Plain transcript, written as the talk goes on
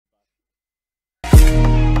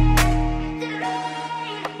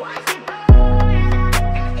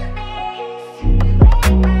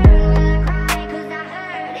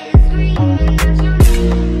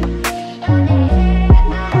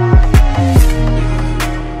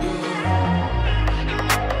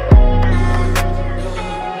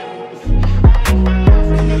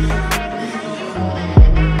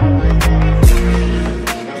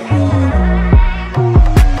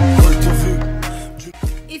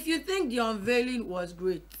if you think the unveiling was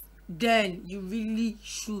great, then you really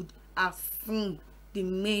should have seen the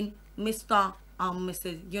main Mr. and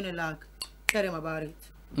Mrs. Unilag. Tell them about it.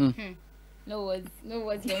 No words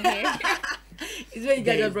from here. It's where you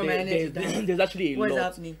guys just brought my energy down. There's actually a What's lot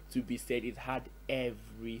happening? to be said. It had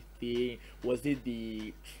everything. Was it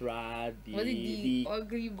the trad? Was it the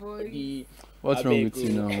ugly boy? What's wrong with you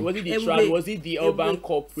now? Was it the trad? Was it the urban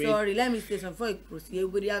corporate? Sorry, let me say something before you proceed.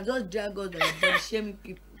 Everybody have just dragged us and been shaming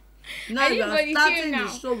people. Now you are Everybody starting shame the now.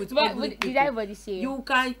 show with But ugly did people. everybody say? You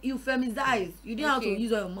can euphemize. You didn't have to Okay.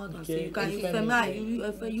 use your mouth and say you can Okay. euphemize. You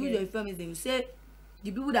use your euphemism. You say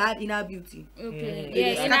the people that have inner beauty. Okay.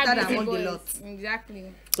 They Yeah, scattered in among the boys. lot. Exactly.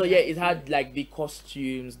 So yeah, it had like the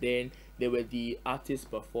costumes. Then there were the artist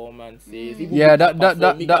performances. People Yeah,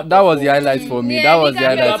 Mika that was the highlight for me. Yeah, That was the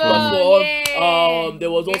Mika highlight for me. performed. Yeah.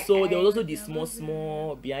 There was also the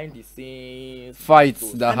small behind the scenes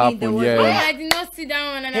Fights that I mean, there happened, was- Oh, yeah. I did not sit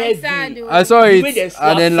down and Heavy. I'm sad. though. I saw The way it, they slapped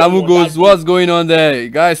and then someone Lamu goes, that "What's going on there,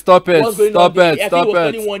 guys? Stop it! What's going Stop on there? it! I Stop think it was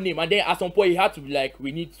only it!" one name, and then at some point he had to be like,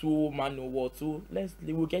 we need 2 man or what? So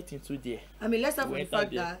we'll get into there. I mean, let's start from the Went fact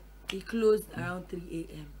out there. that it closed around 3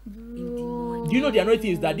 a.m. in the morning. Do you know the annoying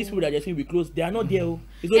thing is that these people that just saying we closed, they are not there. Oh.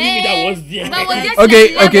 It's only me that was there. But was just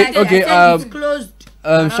Okay, like okay, that. okay. I said it's closed.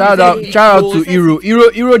 Shout out to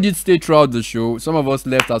Hero did stay throughout the show. Some of us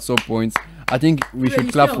left at some points. I think we Wait, should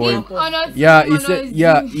you clap still for on him. campus? Oh, no, Yeah, no, he said.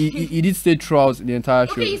 Yeah, he did stay throughout the entire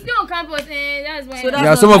show. Okay, he's still on campus. That's why. So that's Yeah,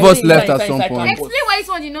 not some of us like- left at Inside some campus. point. Explain why this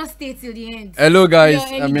one did not stay till the end. Hello guys,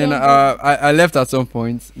 Yeah, I mean, any I left at some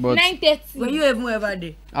point, but 9:30. Were you even ever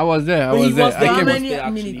there? I was there. I He was there. was there, I he came. was many there,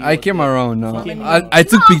 actually. minutes? I came around now. How many I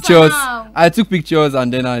took No, for pictures. now. I took pictures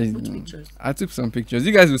and then Pictures. I took some pictures.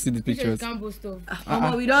 You guys will see the Pictures pictures. can't boast of.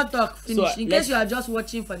 Mama, we don't talk finish. In let's- case you are just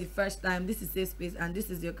watching for the first time, this is Safe Space and this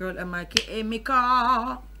is your girl MIK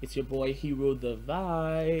Mika. It's your boy Hero the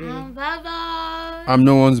Vibe. Bye-bye. I'm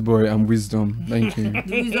no one's boy. I'm wisdom. Thank you. The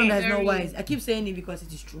wisdom that's not Very- wise. I keep saying it because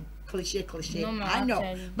it is true. Cliche. No, no, I know.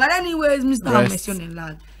 actually. But anyways, Mr. Rest.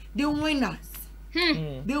 Unilag, the winners.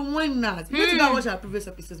 The winners. You need to go watch our previous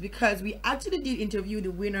episodes because we actually did interview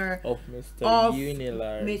the winner Of Mr. of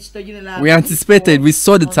Unilag. Mr. Unilag. We anticipated. We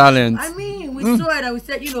saw the talent. I mean, we saw it and we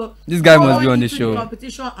said, This guy go must be on the into show.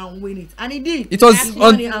 competition and win it, and he did. It was He on.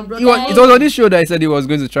 won it and brought It was on this show that I said he was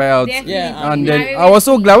going to try out. Definitely. Yeah, And then I was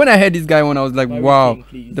so glad when I heard this guy one. I was like, Marry wow, King,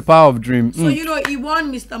 please. the power of dream. So he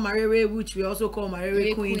won Mr. Marere, which we also call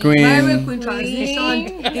Marere Queen. Queen. Marere Queen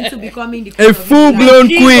transitioned into becoming the A queen of full Unilag. blown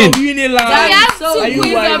King queen. of Unilag. We have So two are you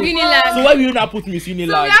queens worried? of Unilag. So why will you not put Miss So we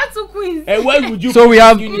Unilag? have two queens. And where would you So put we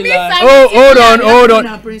have- Unilag? Oh, hold Queen and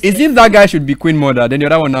on. princess. It seems that guy should be queen mother. Then the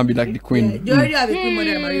other one now be like the Yeah, queen. they already have a queen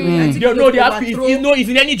mother, Marere. I think No, they they have. overthrow- It's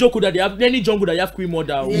in any jungle that they have. Any jungle that you have queen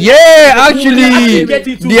mother. Yeah, actually, Get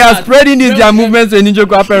it too they are bad. spreading this their movements in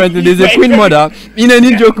Ninjaku. Apparently, there's a queen mother in a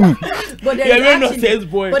Ninjaku. But there Yeah, is we're not actually, sense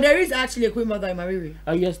boy. but there is actually a queen mother in Marere.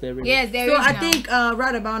 Oh yes, there is. Yes, there So is I now. think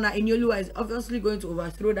right about now, Inyolua is obviously going to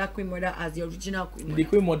overthrow that queen mother as the original queen The mother.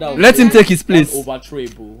 queen mother. Let him take his place.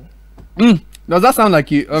 Overthrowable. Does that sound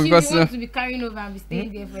like you? She will Because want to be carrying over and be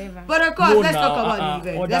staying there forever. But of course, No, let's now, talk about the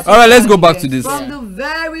event. that's- Alright, let's go talk about back the to event. this. From the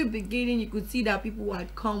very beginning, you could see that people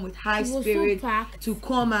had come with high It was so spirit packed. to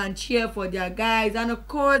come and cheer for their guys. And of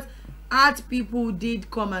course, art people did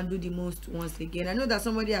come and do the most once again. I know that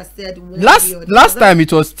somebody has said one day or the last other. time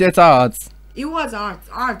it was theater arts. It was art,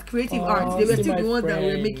 creative art. They were see still my the ones that were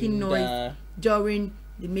friend, making noise during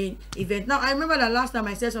the main event. Now I remember that last time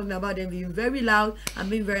I said something about them being very loud and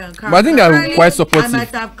being very encouraging. But I think they are quite supportive. I might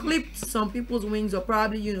have clipped some people's wings or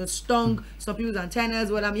probably stung some people's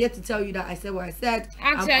antennas. Well, I'm here to tell you that I said what I said.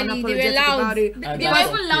 Actually, I'm they were unapologetic loud. about it. They And were that's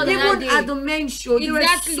even louder Even that at day. the main show, they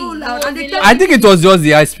Exactly. were so loud, and they They kept I think it was just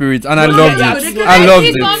the high spirit, and I No, loved yeah, it. they I kept loved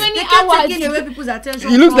taking how it. many they kept hours? taking away people's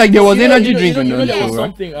attention. It looks like there was from- energy drink on you know the there was show, right?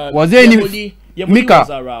 something. Was there any- Yemoli Mika? was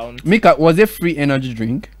around. Mika, was there free energy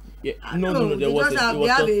drink? Yeah, I no, know, there they was. just have- It they was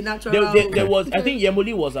have just- a natural- There was. I think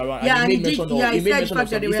Yemoli was around. Yeah, and he and made he did- mention yeah, of. he He made said mention the of fact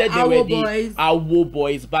that something. He they said were they were our the boys our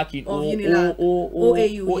boys back in of Unilag.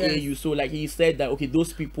 OAU, OAU. yes. So like he said that okay,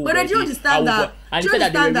 those people. But were then do you the understand our that? boy- And Do he you said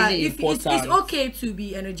that they understand were that really if important. it's okay to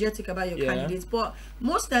be energetic about your Yeah. candidates, but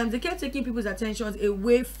most times they kept taking people's attentions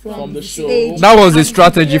away from the the show. stage. That was a and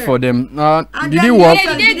strategy there. for them. And Did then it work?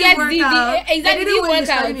 later They didn't get work the- out. exactly, They didn't win work Mr.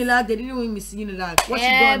 out. Unilag. They didn't win Miss Unilag. What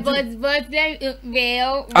Yeah, you gonna do? but then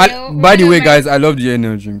well, By the way, guys, I love the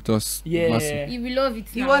energy. It was Yeah. massive. you will love it.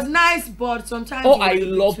 It now. was nice, but sometimes Oh, it was I a bit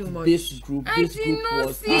too love much. this group. I This did group not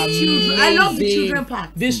was see These children. I love the amazing. children part.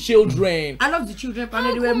 These children. I love the children part.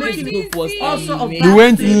 They were come making on, it Group was see. also of amazing. You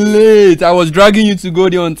went backstage. late. I was dragging you to go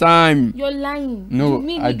there on time. You're lying. No No,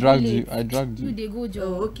 me I dragged you. late. I dragged You you. they go Oh,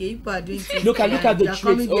 job. okay, people are doing things. Look at the They are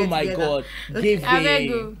coming tricks. Oh here my together. god. Okay. Give I beg it.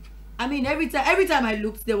 you. I mean, every time I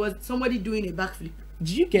looked, there was somebody doing a backflip. Did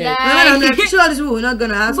you get? Yeah. And I'm like, sure, these people were not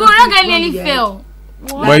gonna have. Bro, something that guy wrong nearly with their fell.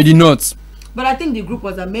 But you did not. But I think the group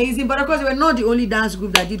was amazing. But of course, we were not the only dance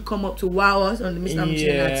group that did come up to wow us on the Mr.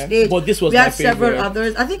 Yeah, stage. but this was we my had several favorite.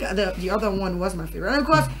 others. I think the other one was my favorite. And of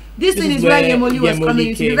course, this This thing is is where where Yemoli was Yemoli coming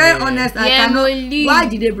in. To be came very in. honest, I cannot. Yemoli. Why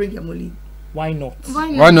did they bring Yemoli? Why not?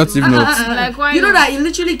 Why not if not? Like, why You know not? that he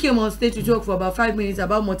literally came on stage to talk for about 5 minutes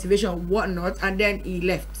about motivation and whatnot, and then he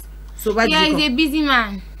left. So why Yeah, did he he's come? a busy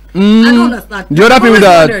man. I don't Mm. understand. The other I people always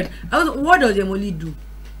that- wondered, what does Yemoli do?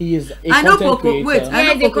 He is a I know content Poco. creator. Wait, I Yeah,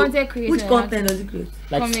 know the Poco. content creator, Which content does he create?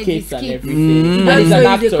 Like Comedy skits and skits. everything. Mm. And he's So an he's a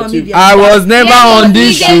actor too. comedian. I was never Yeah, on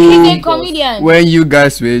he's this a- He's a show comedian. when you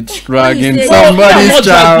guys were dragging say- somebody's I'm not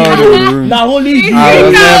dragging you. child. Now only you. I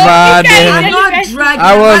was never I'm there. not dragging.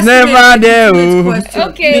 I was I'm never asking a there, legitimate oh. question.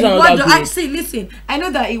 Okay. These are What another do I group. see? Listen, I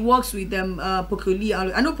know that he works with them, Pokoli.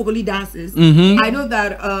 I know Pokoli dances. Mhm. I know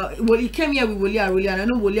that well, he came here with Wole Arole, and I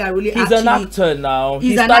know Wole Arole He's actually. an actor now.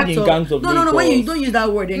 He's He an starred actor. in Gangs of no, Lagos. when you don't use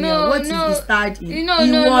that word anymore, No, what is no. he starred in? You know,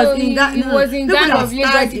 he no, was no, in he was in people Gang that of Lagos,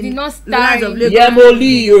 starred he in did not the Gangs star of in- Lagos.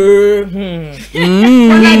 Yemoli. Mm.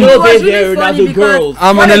 I It know was they really there funny as a because- girl.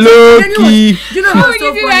 I'm on a Then low he was- key. Do you know How what's would so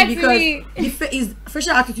you do funny that to me? because his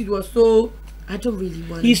facial attitude was so. I don't really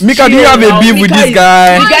want. He's Mika, do you chill have a now. beef with Mika this is-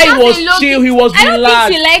 guy? The guy Just was a low chill. key- He was I don't relaxed.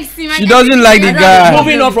 think she likes him. She doesn't like the I don't guy. know.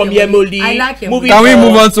 Moving on from Yemoli. I like Yemoli. Moving Can we on.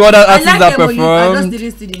 move on to other I artists like that Emily. I just performed?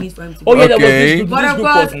 didn't see the need for him to. Oh yeah, there was Okay. this group. But This of group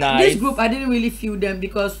course, was nice. this group I didn't really feel them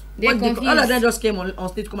because They're all of confused. them just came on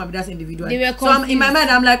stage to come and be dancing individually. They were So in my confused. mind,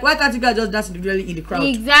 I'm like, why can't you guys just dance individually in the crowd?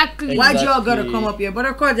 Exactly. Why do y'all gotta Exactly. come up here? But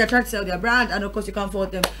of course, they're trying to sell their brand, and of course, you can't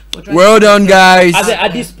fault them for trying. Well to done, guys.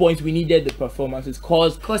 At this point, we needed the performances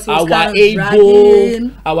because 'Cause he was our kind of able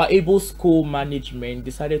dragging. school management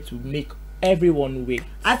decided to make everyone wait.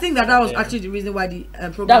 I think that was Yeah. actually the reason why the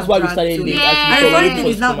program. That's why we dragged started so late. long. Yeah. And the Actually, funny for thing the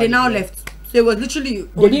is now school they now management. left. So it was literally They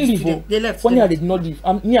only didn't leave. students. They left. Funny They how left. they did not leave.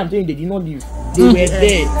 I'm telling you, they did not leave. They were there till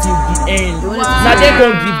the end. Wow. Now they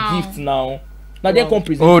come give gifts now. Now they come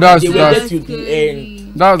present. Oh, that's- they were that's- there till the end.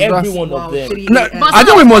 That's Every one Wow, of them. 3 No, a.m. I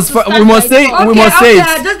think we must say Okay, we must say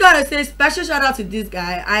I it. just gotta say special shout out to this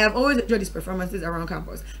guy. I have always enjoyed his performances around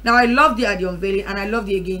campus. Now I love the unveiling and I love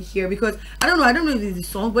the again here because I don't know if it's the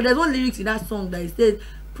song, but there's one lyrics in that song that it says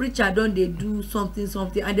preacher don't they do something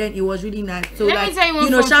and then it was really nice. So Let me like tell you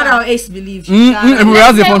one know, fun shout fact. out Ace Believe. Mm, Shout mm, out- we Let's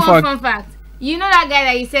have the say fun one fact. fun fact. You know that guy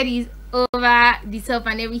that you said is over the top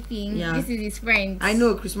and everything. Yeah. This is his friend. I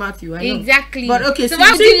know Chris Matthew. I know. Exactly. But okay, So see, why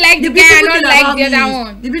would see, you like the guy beautiful and not thing like about the me other is-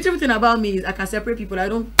 one? The beautiful thing about me is I can separate people. I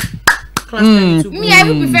don't class them into Me, I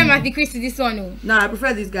would prefer Matthew Chris to this one. Oh. Nah, I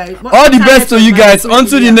prefer this guy. All the best to you guys. On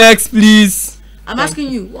to the next, please. I'm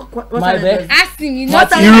asking you. What My talent best. does- Ask him. You know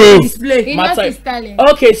What Hero. talent Hero. does he display? He knows Matter- his talent.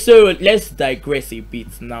 Okay, so let's digress a bit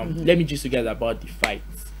now. Let me just together about the fights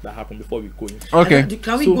that happened before we go in. Okay.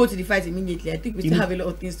 Can we So- go to the fight immediately? I think we still Imme- have a lot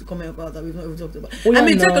of things to comment about that we've not even talked about. Oh, yeah, I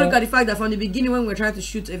mean, take a no. look at the fact that from the beginning when we were trying to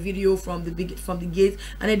shoot a video from the gate,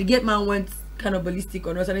 and then the gate man went kind of ballistic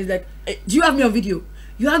on us, and he's like, "Do you have me on video?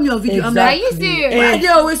 You have me on video." I'm Are like, you serious? why are they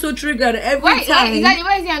always so triggered every Why time exactly?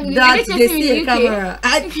 Why is he angry? that Are they chasing see in a the UK? camera?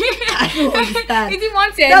 I don't understand. Is he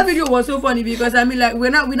wanted? That video was so funny because I mean, like,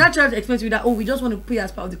 we're not trying to explain to you that we just want to pay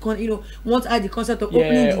as part of the want to add the concept of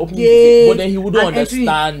opening the opening the gate, gate, but then he wouldn't and entering.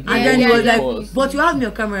 understand. And then he Yeah, was yeah, like, yeah. "But you have me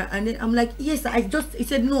on camera," and then I'm like, "Yes, he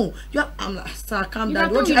said no. You have." I'm like, "Sir, calm You down.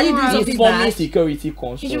 don't Don't you? know Are you how doing he's something He's forming bad?" security You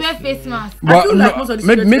should wear conscious. face mask. I But feel like most of the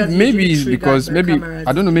maybe, security guards maybe usually it's trigger because their maybe cameras.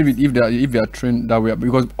 I don't know, maybe if they are trained that way,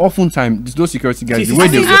 because oftentimes those security guys the See, way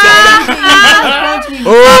see, they see,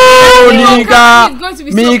 oh It's going to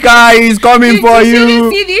be so Mika is coming for You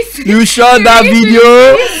you. see this? You shot that video.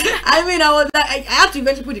 I mean, I was like, I had to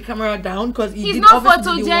eventually put the camera down because He's did not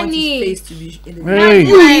obviously didn't want photogenic. his face to be in the Hey.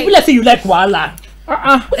 You let's say you like Wala.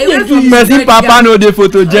 Away from the Person security papa guard. no dey Oh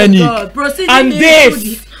photogenic. God, proceeding And into this.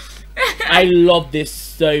 the- I love this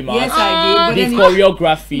so much. Yes, I did. The But then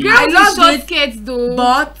choreography, I love short it, skirts though.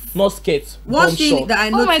 but not skits. one bomb thing shot. that I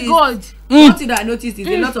Oh my noticed. god. One thing that I noticed is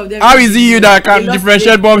a lot of them. How is it you that a can lot-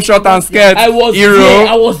 differentiate bomb shot and skirt? I was Hero. there.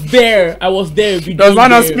 I was there. I was there. Does one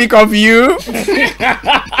not speak of you?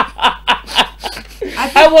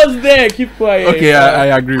 I I was there. Keep quiet. Okay,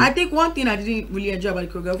 I agree. I think one thing I didn't really enjoy about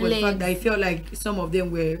the choreography was the Legs. fact that I felt like some of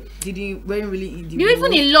them weren't really in the You role.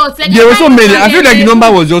 even a lot. Like There were so many. I feel like the when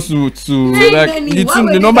number was just to Very like many. Why were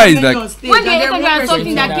the they number is many like on stage? they And then talking one about person-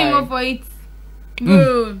 something that came up for it.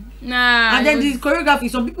 Bro. Nah. And then the choreography,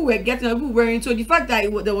 some people were getting, some people wearing. So the fact that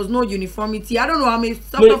there was no uniformity, I don't know how many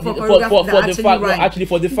stuff No, for choreography that actually fact, right. actually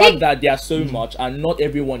for the fact that there are so much and not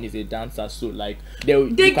everyone is a dancer, so like They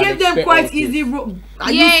gave them quite easy.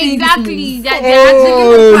 Exactly. That They gave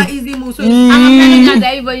them quite easy moves. So I'm a that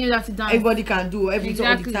everybody knows how to dance. everybody can do everything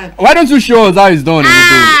all the time. Why don't you show us how it's done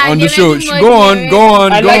on the show? Go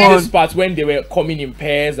on. I like this part when they were coming in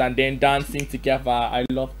pairs and then dancing together. I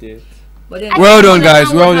loved it. But then, Well done, guys.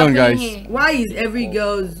 Well done, guys. why is every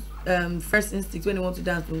girl's first instinct when they want to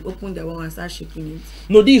dance to open their one and start shaking it?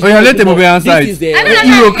 No, this. Oh yeah, let them move outside.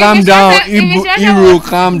 Hero, calm down. Hero,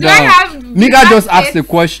 calm down. Mika just asked the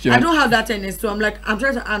question. I don't have that tendency, so I'm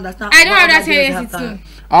trying to understand. I don't have that tendency too.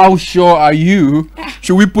 How sure are you?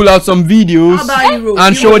 Should we pull out some videos How about Hero?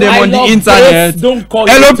 and show them on the love internet? this. Don't call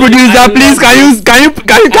Hello, it. producer, I please. love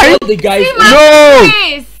Can you? the guys.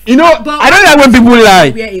 No. You know, I don't like when people lie.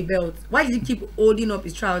 Wear a belt. Why did he keep holding up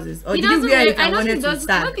his trousers? Or He did he doesn't wear wear, it and wanted to I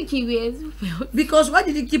stand? don't think he wears belt. Because why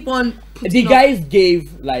did he keep on? The guys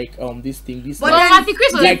gave like this thing. This But like, then- Matthew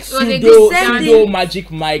Chris was, like was a pseudo good dancer. pseudo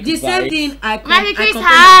magic mic. The same vibes. thing I Magic Chris, complained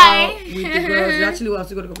hi. about with the girls. It's actually what I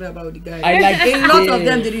was going to complain about with the guys. I like A lot of it.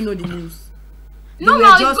 them didn't know the news. No, They were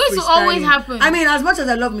it's just going to always freestyling. happen. I mean, as much as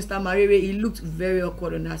I love Mr. Marere, he looked very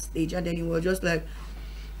awkward on that stage, and then he was just like.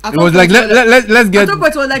 It was like let's get. I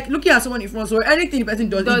thought it was like looking at someone in front, so anything the person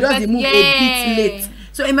does, he does the move a yeah. bit late.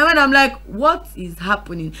 So in my mind, I'm like, what is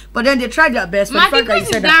happening? But then they tried their best. For the Matthew fact that you Chris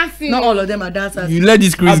said is that dancing. not all of them are dancers. You let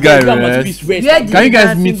this Chris I guy beg that rest. Chris rest. Where did Can you guys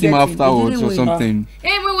dancing meet him get afterwards He or didn't win. something?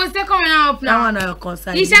 Hey, but we're still coming up That now. one are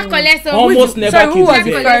concerned. Isha collects some. Almost never Sorry, who was came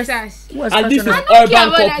the there. first? Who was And first this is on that? I don't care urban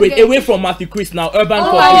about that corporate. guy. Away from Matthew Chris now. Urban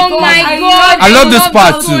Oh corporate. my I god. I love this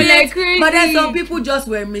part those too. people like crazy. But then some people just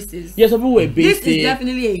were misses. Yes, some people were This basic. is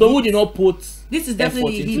definitely a Some who hit. did not put. This is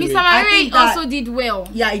definitely a hit. Mr. I Marine think that- also did well.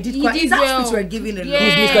 Yeah, he did He quite. did His outfits well. were giving a lot. Yeah.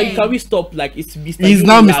 Who's Mr. Can we stop? Like it's Mr. He's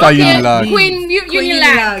now Mr. Okay, Unilag. Queen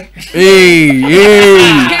Unilag.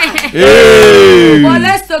 Hey. But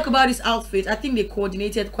let's talk about his outfit. I think they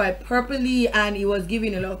coordinated quite properly, and it was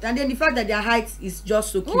giving a lot. And then the fact that their height is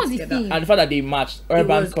just so What cute was the together. theme? And the fact that they matched It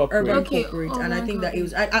urban was corporate. urban Okay, corporate, and I urban think that it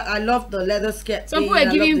was. I love the leather skirt. Some people thing, were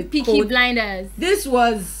I love giving the Peaky coat. Blinders. This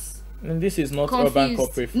was. And this is not Confused. urban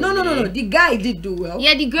corporate. For No. me. The guy did do well.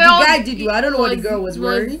 Yeah, the girl. The guy did well. I don't know what the girl was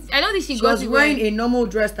wearing. I don't think she She got was it wearing well. a normal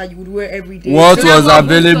dress that you would wear every day. What So was that was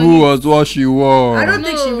available also- was what she wore. I don't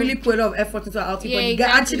think she No. really put a lot of effort into her outfit, Yeah, but the guy,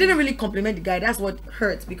 and she exactly. didn't really compliment the guy. That's what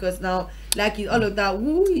hurts, because now, like, all of that.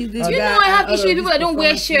 Who is this You guy? know, I have and all issue of with people that these don't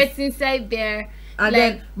wear performances. shirts inside there. And Like-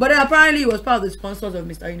 then, but then apparently, it was part of the sponsors of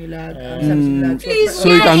Mr. Unilag. Unilag. Please So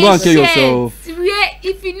you wear can go a and kill shirt. yourself. Wear,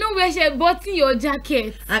 if you don't wear shirt, button your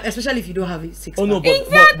jacket. And especially if you don't have a six. Oh no, pack.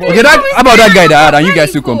 but Okay, how about that guy that had and you guys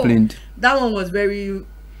still complained? That one was very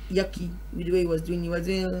yucky with the way he was doing. He was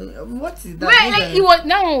doing. What is that? Well, like it was,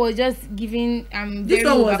 that one was just giving. This very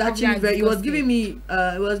one was overpopular actually and very. It was disgusting. giving me.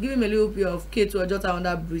 It was giving me a little bit of K to Ojota on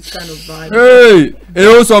that bridge kind of vibe. Hey,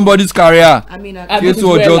 hello somebody's career. I mean, and Yes, this is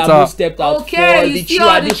where Jota. Lamu stepped out Okay, for you the see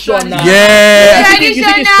all this traditional. tradition. Yeah. You think it's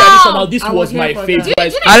Traditional. traditional? This I was was my here for favorite.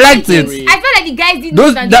 that. I liked it. I felt like the guys did Those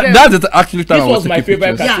more than the girls. that's the actually time This I was was my taking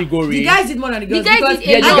favorite pictures. category. The guys did more than the girls. guys Because did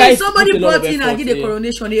a and lot. then guys somebody put a lot brought of in and effort, did a yeah.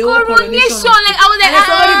 coronation. A whole Coronation, like I was And then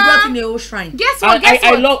somebody brought like, in a whole shrine. guess what? Guess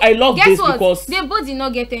what? I love Guess this what? because They both did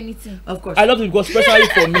not get anything. Of course. I love it because especially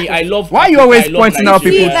for me, I love. Why you Africa, always I love pointing out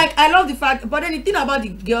Nigeria. See, people? like, I love the fact, but then the thing about the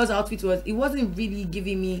girls' outfit was it wasn't really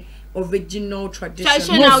giving me original tradition.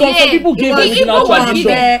 Traditional. No, some yeah. people gave It was- original it was tradition.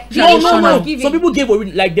 there. No, no, Traditional. no. Some people gave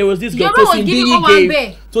like there was this girl Yoruba was giving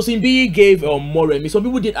Owambe. Tosinbi gave Moremi. Some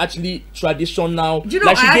people did actually traditional. Do you know,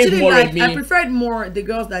 like she I gave actually like, I Moremi. preferred more the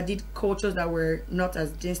girls that did cultures that were not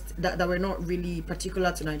as just that were not really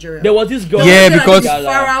particular to Nigeria. There was this girl. Yeah, Like because- this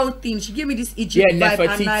Pharaoh thing. She gave me this Egypt Yeah, vibe,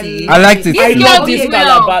 and Nefertiti. I liked it. I This love girl this did well.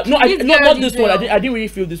 Calabar. No, This girl not did this one. well. I didn't really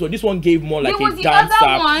feel this one. This one gave more like There a was the other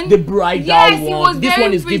dancer, one. the bridal Yes, it one. was This very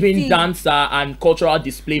one is giving pretty. dancer and cultural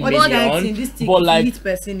display What is that million. thing? This thing, But like, each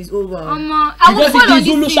person is over. I will because follow the this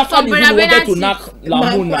Zulu thing Shaka from the Zulu Brother wanted to Benanti. knock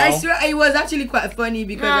Lamu I now. swear it was actually quite funny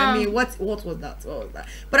because I Yeah. mean, what was that? What was that?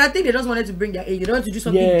 But I think they just wanted to bring their age. They wanted to do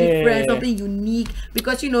something Yeah. different, something unique,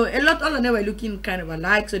 because you know all of them were looking kind of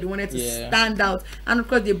alike, so they wanted to Yeah. stand out. And of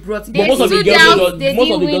course, they brought. They But most of the stood girls, out, just, they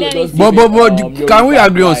most of didn't the win girls just But giving, can we Yoruba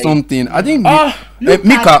agree on vibe. something? I think Look at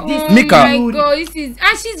Mika, this Oh Mika. my god, this is,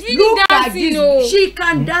 and she's really Look at dancing. this. Oh. She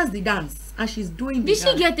can dance the dance. and she's doing. Did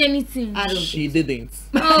she get anything? I don't. She didn't.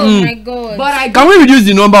 Oh my god. But I Can we reduce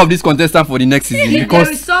the number of this contestant for the next season? if there Because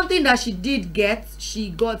is something that she did get, she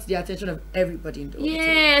got the attention of everybody in the auditorium.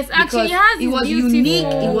 Yes, actually, Because has it was beautiful. unique,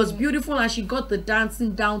 it was beautiful, and she got the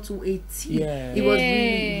dancing down to a T. Yeah. It was Yeah.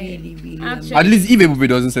 really Actually. at least if Ebube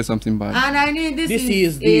doesn't say something bad. And I mean, this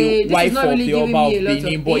Is the this wife is not of really the giving Oba of me a lot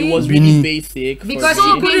Benin, of but it pain. was Benin. really basic. because for she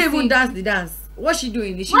the- couldn't basic. even dance the dance. What's she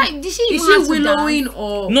doing? Is she Why did she is even have she to willowing dance?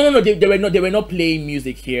 or No, they were not playing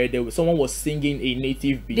music here. Someone was singing a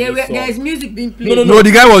native Benin song. there is music being played? No, the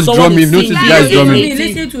guy was Someone drumming. is Notice the singing. guy is Listen to drumming. me,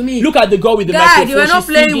 listen to me. Look at the girl with the Guy, microphone. they were not She's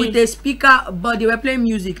playing singing. with a speaker, but they were playing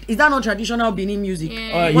music. Is that not traditional Benin music?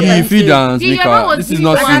 Yeah. What Yeah. are He you free saying? dance, The Yoruba Mika. was This is giving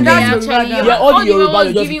not Owa singing. dance. actually. Yeah, all the Yoruba was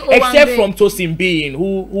just giving except Owambe. from Tosin Bean,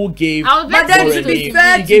 who gave. I would But like then to to be Moremi.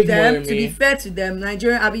 fair He to gave them, Moremi.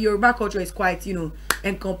 Nigerian Yoruba culture is quite,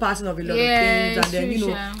 encompassing of a lot Yeah, of things, and then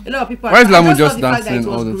true, a lot of people. Why is I Lamu just just love the fact that dancing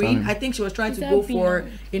it was all the green. time? I think she was trying to Is go that for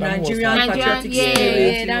a Lamu was Nigerian fine. patriotic Yeah, spirit,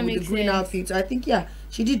 yeah, that with the makes green sense. outfit. So I think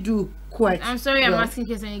she did do quite. I'm sorry, I'm well. asking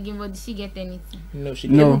question again, but did she get anything? No, she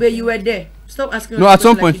No. didn't. Ube, you were there. Stop asking. No, us at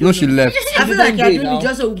some questions point, no, like she you don't know. left. I feel like you're She doing didn't it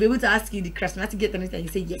just so we'll be able to ask you the question, not to get anything. You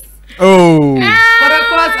say yes. Oh. But of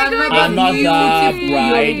course, Another another beautiful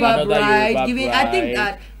bride, Yoruba another bride. Yoruba Giving, I think bride.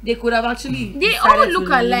 that they could have actually. They decided all to look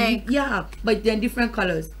leave. alike. Yeah, but they're different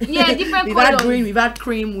colors. Yeah, different we've colors. had green, we've had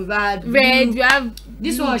cream, we've had Red, blue. you have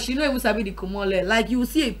This one, she not even sabi the komole. Like you will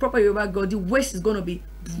see a proper Yoruba girl, the waist is gonna be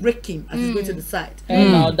breaking as it's going to the side.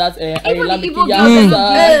 And now that's Even the Igbo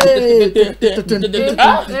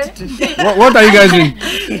What are you guys doing?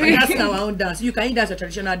 That's our own dance. You can dance a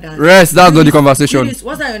traditional dance. Rest. That's not the conversation. Please,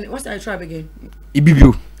 what's that tribe again?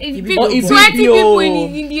 Ibibio. people, Oh, 20 Ibibio. people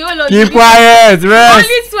in the whole of Keep the- quiet. Rest.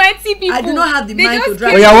 Only 20 people. I do not have the They mind to just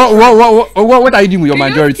drive. Oh yeah. What are you doing with your They just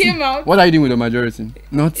majority? came out. What are you doing with your majority?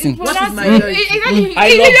 Nothing. What is That's- majority? Exactly. I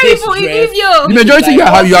Even love this people in dress. Ibibio. The majority you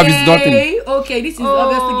have is nothing. Okay, this is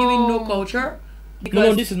obviously giving no culture.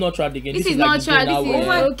 No, this is not trad again. This This is like not the trad, Ghana this is- Oh wear.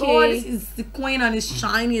 my Okay. god, this is the queen and it's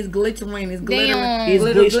shiny, it's glittering, it's glittering. Damn. It's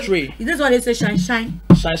glitter, glittery. Is this what they say, shine, shine?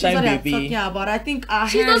 Shine, That's shine, what they're baby. talking about. I think her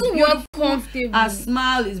She hair is doesn't beautiful. work comfortable. Her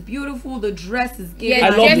smile is beautiful. The dress is giving. Yeah,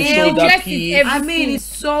 I her love the nails- shoulder dress is piece. everything. I mean, it's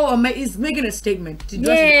so amazing. It's making a statement. The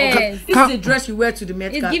dress Yes. is this is a dress you wear to the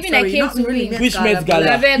Met It's Gala. giving I Sorry, came not to really win. Which Met Gala?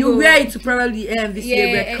 Gala. Lavego. You wear it to probably this year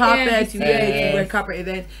Yeah, red carpet. this You wear it year. to red carpet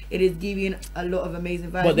event. It is giving a lot of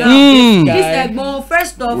amazing vibes. But then Now, this this guy, Egmont,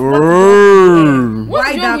 first off, Whoa. why What's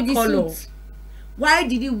wrong that with this color? suit? Why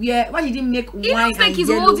did he wear? Why did he make It wine looks like and he's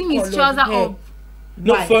yellow holding his colored trouser hair? up.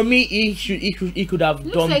 no, Why? for me, he could have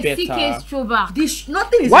Looks done like better. CK Strober. This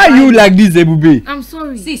nothing is. Why you rhyming. like this, Ebube? I'm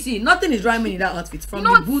sorry. See, nothing is rhyming in that outfit. From the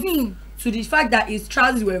Nothing. boots to the fact that his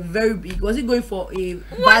trousers were very big. Was he going for a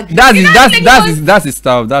bag? That's his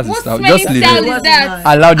style. That's his What style. smelling Just leave style it. is that?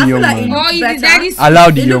 Allow the I feel young like man. it looks Oh, is it better. daddy's Allow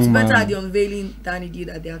the It young looks better man. at the unveiling than it did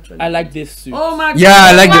at the actual. I like this suit. Oh my god. Yeah,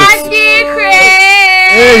 I like this. Matthew Craig.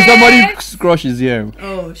 Hey, somebody crush his ear.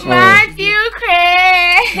 Oh shit. Matthew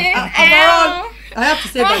Craig. Overall, I have to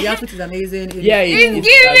say that the outfit is amazing. Yeah, It's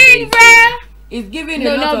giving, bruh. It's giving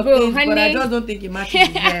No, a lot not of bro, things, but I honey. just don't think it matches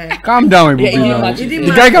his hair. Calm down, Yeah, Ebube it didn't now. match It his didn't The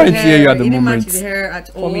match guy his can't hear you hair, at the it didn't moment. match his hair at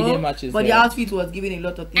all. For me, it didn't match his but the hair. outfit was giving a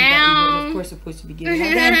lot of things that he was of course supposed to be giving.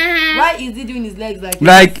 And then why is he doing his legs like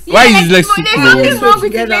Like, why is his legs There's super something long? wrong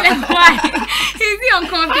with his Together. leg. Why? Is he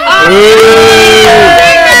uncomfortable?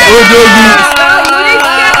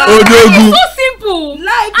 Odogu. It's so simple.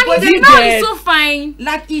 Like, And but his then- mouth is so fine.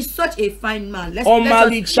 like he's such a fine man.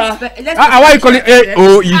 Omalicha. Why you call it?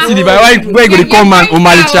 Oh, you see the why you go to come man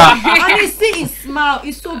Omalicha? And you see his smile,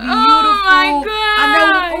 it's so beautiful. my God. And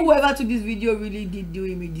then whoever took this video really did do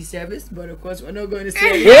him a disservice, but of course we're not going to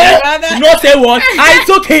say Yeah? it. Not say what? I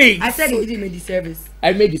took it. I said he didn't make disservice.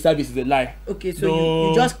 I made the service is a lie. Okay, so No.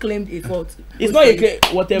 you just claimed a fault. It's not a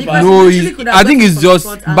whatever. Because- No, literally could have I think done it's it from just.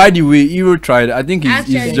 front and- By the way, Hero tried. I think it's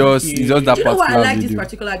Actually. that Do you know why I particular like this video.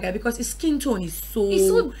 particular guy? Because his skin tone is so. It's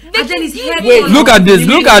so- and then his hair. Wait, tone- Look at this. You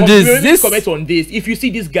Look need at to this. really This. comment on this. If you see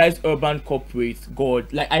this guy's urban corporate, God,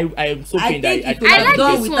 like I am so I pained that think he could I have like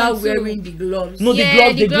done this without one too. wearing the gloves. no,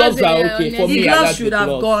 Yeah, the gloves are, are okay for The me. I gloves like should the have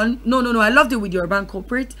gloves. gone. No. I loved it with your urban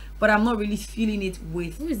corporate, but I'm not really feeling it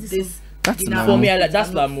with Who is this this. That's dinner Lamu. For me, I like outfit. that's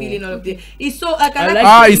I'm not Lamu. feeling all of the. It's so like I I like. like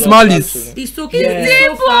Ah, the it's gloves, Malice. actually. It's so cute. Yeah. It's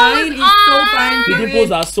so fine. It's so fine. The Very-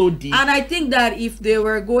 dimples are so deep. And I think that if they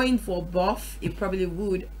were going for buff, it probably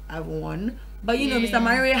would have won. But you know, Yeah. Mr.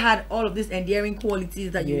 Mario had all of these endearing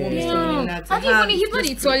qualities that you want Yeah. Mr. Unilag to I think have. funny, he's not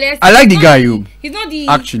the tallest. I like the guy, you. He's not the.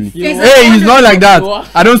 Actually. You Hey, he's not like that. You are.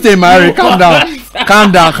 I don't stay married. Calm down.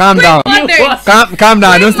 Calm down. Calm down. Mother. Calm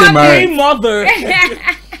down. I don't stay Hey, married. mother.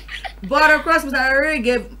 But of course, Mr. Array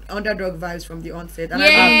gave underdog vibes from the onset. And Yeah,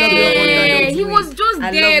 I love the underdog he was just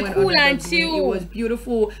I there, love when cool and underdogs win. chill. It was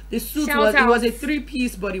beautiful. The suit Shout it was a out.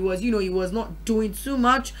 3-piece, but it was, he was not doing too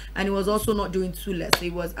much, and it was also not doing too less.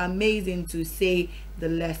 It was amazing to say the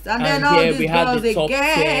less. And then all here these we have girls the top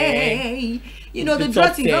again. You know, the The top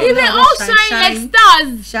dressing 10. girls They were now all shining like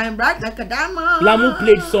stars. shine bright like a diamond. Lamu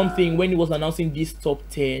played something when he was announcing this top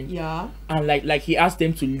 10. Yeah. And like he asked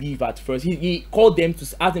them to leave at first. He called them to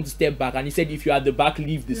ask them to step back, and he said, if you're at the back,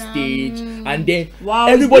 leave the stage. And then Wow,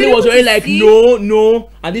 everybody it's was already like, beautiful to no.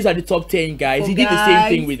 And these are the top 10 guys. For He did the same guys.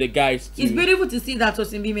 thing with the guys too. It's beautiful to see that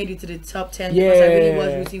Tosinbi made it to the top 10 because I really was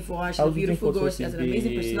Yeah. rooting for her. She's I a was rooting beautiful for girl. She has an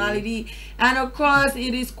amazing Tosinbi. personality. And of course,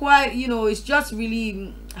 it is quite, it's just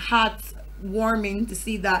really heartwarming to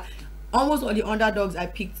see that almost all the underdogs I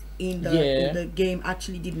picked in the game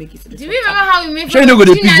actually did make it to the Do top you remember 10. how we made Sure, you no go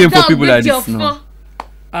dey pick China's them for dog people break like your this now. four?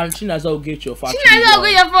 And China's will get your factory. China's dog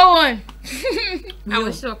break your 4-1. We I know,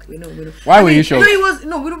 was shocked. We know. Why were you shocked? No, it was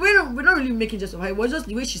we're not really making just of her. It was just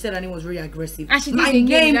the way she said her name was very aggressive. And she did My again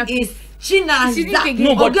name with that- is China. She did again.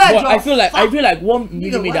 No, but Ogejo. I feel like what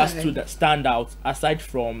really Nigga, made why? us stand out, aside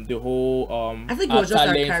from the whole I think it was just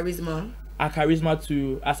her talent, charisma. her charisma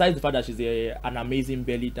too, aside the fact that she's an amazing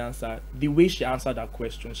belly dancer, the way she answered that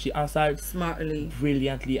question, she answered Smartly.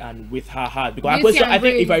 brilliantly and with her heart. Because her Beauty question, and I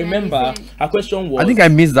think if I brains, remember, amazing. her question was, I think I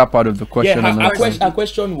missed that part of the question. yeah, I'm her not question, sure. her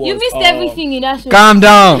question was, You missed everything in that show. Calm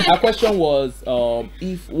down. Her question was,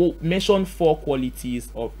 mention 4 qualities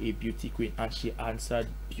of a beauty queen, and she answered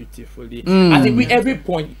beautifully. I think with every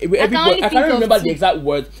point, only I think can't of remember 2. the exact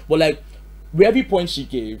words, but like with every point she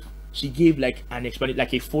gave like an explanation,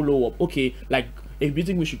 like a follow up. Okay, like a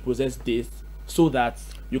beauty queen should possess this so that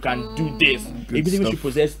you can do this. A beauty queen stuff. should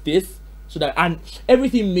possess this so that, and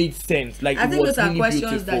everything made sense. Like I it think was those are really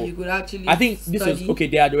questions beautiful. that you could actually I think this was study. okay.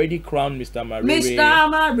 They had already crowned Mr. Marere. Mr.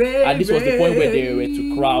 Murray. And this was the point where they were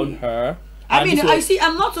to crown her. I And mean, this was- I see.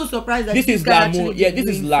 I'm not so surprised that this is guy Lamu. actually Yeah, did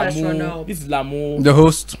this is win first Lamu. runner-up. This is Lamu The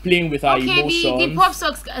host. playing with her Okay, emotions. the pop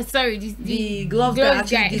socks. Sorry, The gloves guy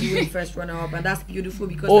actually did win first runner up, and that's beautiful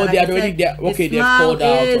because Oh, like they I had already- said, they- the okay, they've smile called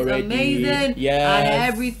out is already. amazing, Yes.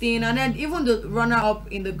 and everything, and then even the runner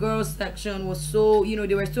up in the girls section was so,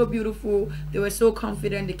 they were so beautiful, they were so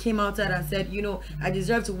confident. They came outside and said, I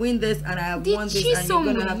deserve to win this, and I have Did won this, she and you're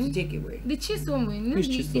gonna have to win? take it away. The Chisom win. Who's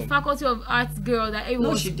The Chisom? faculty of arts girl that everyone No,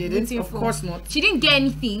 was she didn't. rooting Of for. course not. She didn't get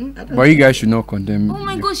anything. I don't But you guys should not condemn. Oh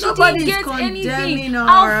my god, she Nobody's didn't get condemning anything. her.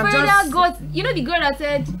 I'm Alfreda just- got, the girl that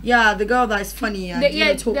said, Yeah, the girl that is funny and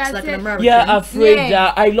talks that's like an it. American. Yeah, afraid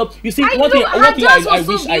Yeah. I love. You see, I one know, thing her dance I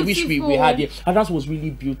was so wish we beautiful. had here. Her dance was really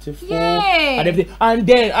beautiful. Yeah. And everything. And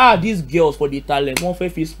then these girls for the talent. One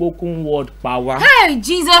faith spoken word power. hey,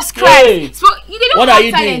 Jesus Christ. Hey. They don't What have are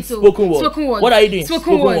you doing? talent, so. Spoken word. Spoken word. What are you doing? Spoken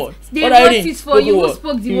Spoken word. word. They What are you wrote doing? it for you. Spoken Who word.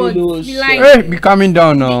 spoke the You word? know, The line. Hey, be calming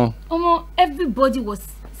down now. Everybody was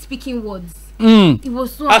speaking words. Mm. It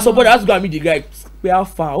was so I suppose annoying. that's gonna meet the guy. We are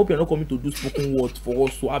far. I hope you're not coming to do spoken words for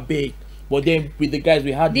us. So I beg. But then with the guys,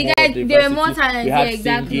 we had The more guys, they were more diversity. talented, We had yeah,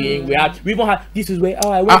 exactly. singing. We even had. This is where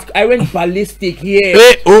I went ballistic here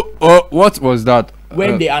Hey, what was that?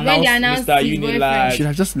 when they announced announced Mr. his Unilag. boyfriend. should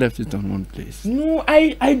have just left it on one place. No,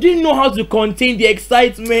 I didn't know how to contain the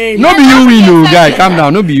excitement. No be you win, no guy. Calm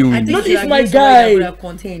down. No be you I win. think Not you if are my giving somebody that guy. would have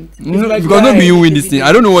contained. No, my because no guy. be you win this thing.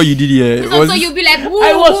 I don't know what you did here. So, so you'll be like, woo,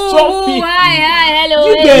 I was woo, choppy. woo, hi, hello.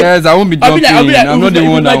 You hey. get- Yes, I won't be I'll be jumping. like, I'm not the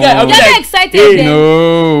one my guy, I'll that be You're like, not excited hey, then.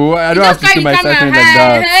 No, I don't You have to just show carry my the camera, excitement like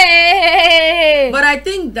hi, that. hey. But I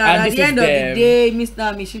think that And at this the is end of the them. day,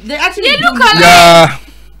 Mr. Mishi, they actually They do look look alike. Yeah.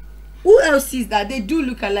 Who else sees that? They do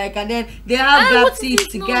look alike, and then they have Ah, black what is teeth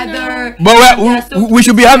this? No, together. But They are so we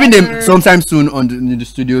should be having them together. sometime soon in the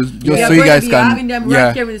studios, just We are so you going guys to be can. having them right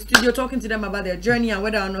Yeah. here in the studio, talking to them about their journey and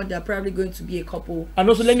whether or not they're probably going to be a couple. And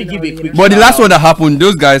also, let me sooner give a or quick. later. But the last one that happened,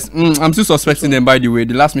 those guys, I'm still suspecting them. By the way,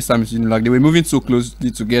 the last Mr. and Mrs. Unilag, they were moving so closely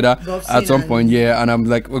together Bob at some Sina point, yeah. And I'm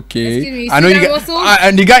like, okay, Excuse me, I know you Sina guys. Russell?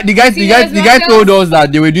 And the guy Russell? told us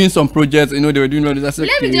that they were doing some projects. They were doing all this. I said,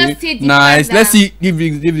 Let me okay, just say the nice. fact Let's that- see if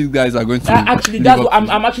these guys are going to. Actually, live that's up what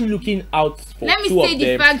to I'm actually looking out for. Let me two say of the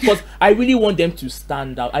them fact- because I really want them to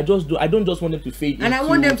stand out. I don't just want them to fade. And I into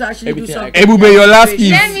want them to actually do everything something. I- Ebube, your last if.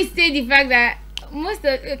 Let me say the fact that most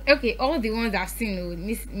of all the ones I've seen with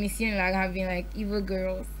Miss Unilag have been like evil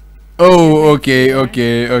girls. Oh, okay.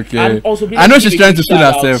 And also, I know she's trying to steal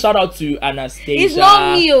shout out- herself. Shout out to Anastasia. It's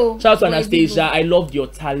not me, oh. Shout out to But it's Anastasia. people. I loved your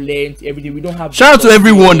talent. Everything. We don't have. Shout out to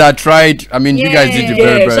everyone that tried. I mean, you guys did the Yeah,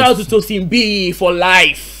 very shout out to best. Tosin B for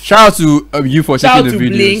life. Shout out to you for Shout taking out the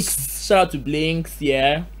to videos. Blinks. Shout out to Blinks.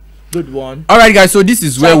 Yeah. Good one. All right, guys. So this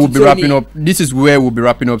is where Shout we'll to be Tony. wrapping up. This is where we'll be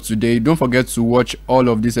wrapping up today. Don't forget to watch all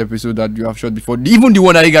of this episode that you have shot before. Even the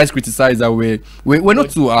one that you guys criticized that we're not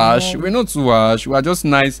too harsh. We're not too harsh. We are just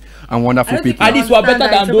nice and wonderful people. At least we are better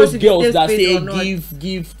understand than that those it's supposed girls to that be say safe space or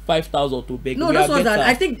give 5,000 to beg. No, We those are ones that better.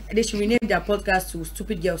 I think they should rename their podcast to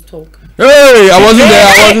Stupid Girls Talk. Hey, I wasn't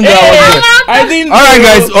there. I didn't.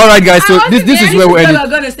 All right, guys. So this is where we We end are it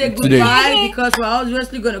gonna say today. goodbye because we're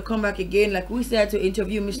obviously gonna come back again, like we said, to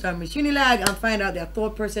interview Mr. and Miss Unilag and find out their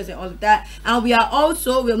thought process and all of that. And we have not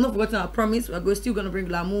forgotten our promise. We're still gonna bring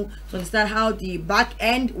Lamu to understand how the back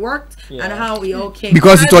end worked and how we all came.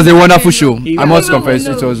 Because it was a wonderful show. He I must was. confess,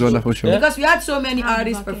 it was a wonderful show. Because we had so many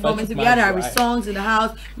artist performances, we had our songs in the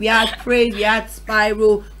house, we had Praise, we had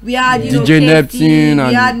Spiral, we had DJ Neptune, we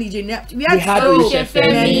and had DJ Neptune, we We had had so Rich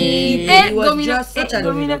many. FM. It was Domino- just such an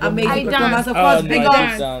Domino- amazing I performance. dance. Of course, Oh, big no, up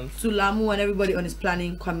I dance. to Lamu and everybody on his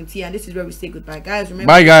planning committee. And this is where we say goodbye, guys. Remember,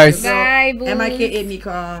 Bye, guys. Bye, boys. MIKA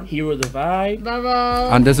Mika. Hero the vibe. Bye bye.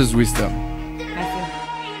 And this is wisdom.